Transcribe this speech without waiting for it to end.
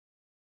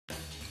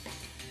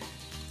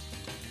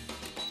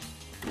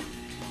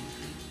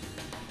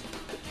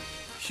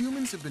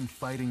Humans have been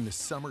fighting the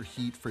summer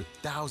heat for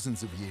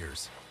thousands of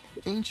years.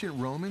 Ancient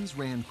Romans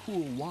ran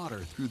cool water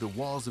through the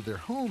walls of their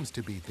homes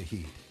to beat the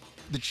heat.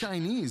 The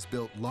Chinese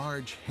built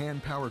large,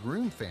 hand-powered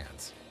room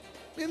fans.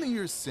 In the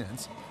years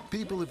since,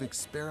 people have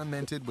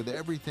experimented with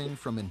everything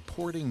from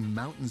importing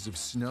mountains of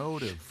snow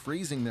to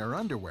freezing their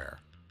underwear.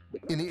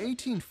 In the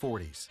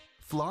 1840s,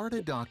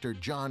 Florida doctor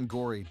John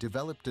Gorey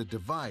developed a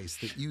device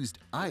that used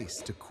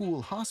ice to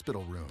cool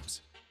hospital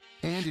rooms.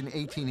 And in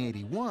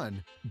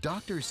 1881,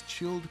 doctors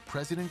chilled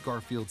President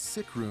Garfield's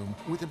sick room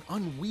with an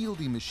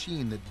unwieldy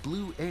machine that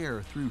blew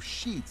air through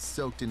sheets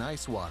soaked in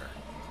ice water.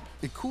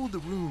 It cooled the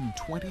room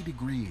 20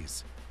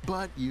 degrees,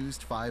 but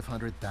used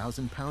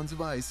 500,000 pounds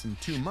of ice in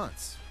 2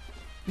 months.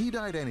 He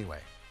died anyway.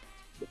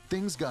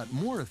 Things got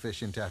more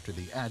efficient after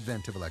the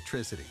advent of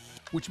electricity,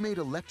 which made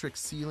electric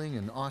sealing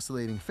and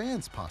oscillating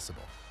fans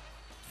possible.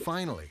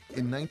 Finally,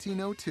 in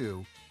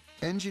 1902,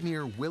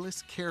 engineer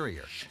Willis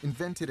Carrier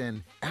invented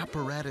an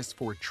apparatus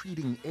for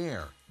treating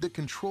air that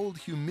controlled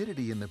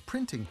humidity in the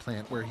printing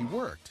plant where he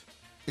worked.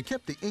 It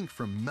kept the ink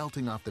from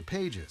melting off the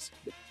pages.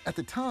 At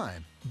the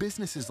time,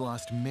 businesses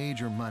lost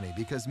major money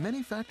because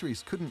many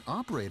factories couldn't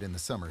operate in the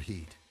summer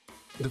heat.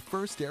 The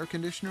first air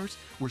conditioners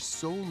were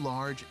so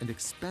large and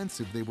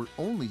expensive they were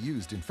only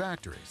used in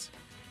factories.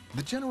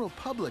 The general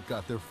public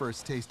got their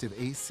first taste of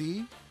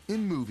AC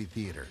in movie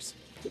theaters.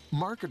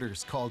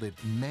 Marketers called it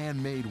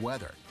man-made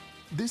weather.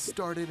 This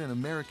started an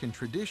American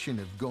tradition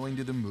of going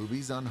to the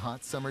movies on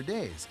hot summer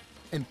days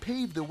and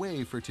paved the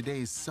way for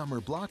today's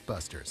summer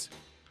blockbusters.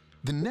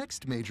 The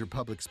next major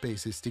public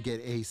spaces to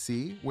get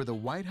AC were the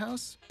White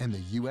House and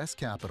the U.S.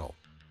 Capitol.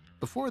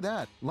 Before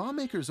that,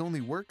 lawmakers only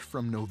worked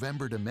from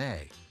November to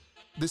May.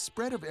 The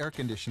spread of air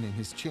conditioning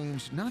has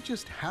changed not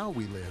just how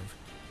we live,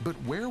 but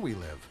where we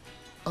live,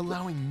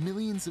 allowing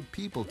millions of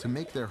people to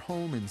make their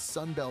home in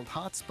Sunbelt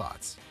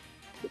hotspots.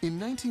 In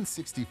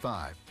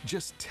 1965,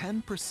 just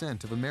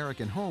 10% of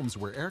American homes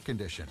were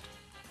air-conditioned.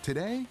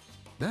 Today,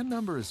 that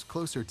number is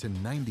closer to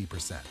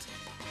 90%.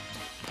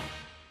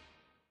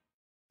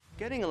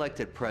 Getting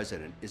elected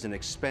president is an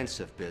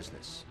expensive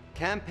business.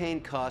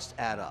 Campaign costs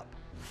add up.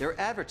 There are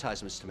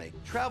advertisements to make,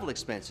 travel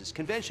expenses,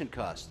 convention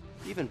costs,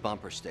 even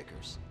bumper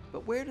stickers.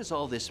 But where does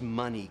all this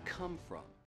money come from?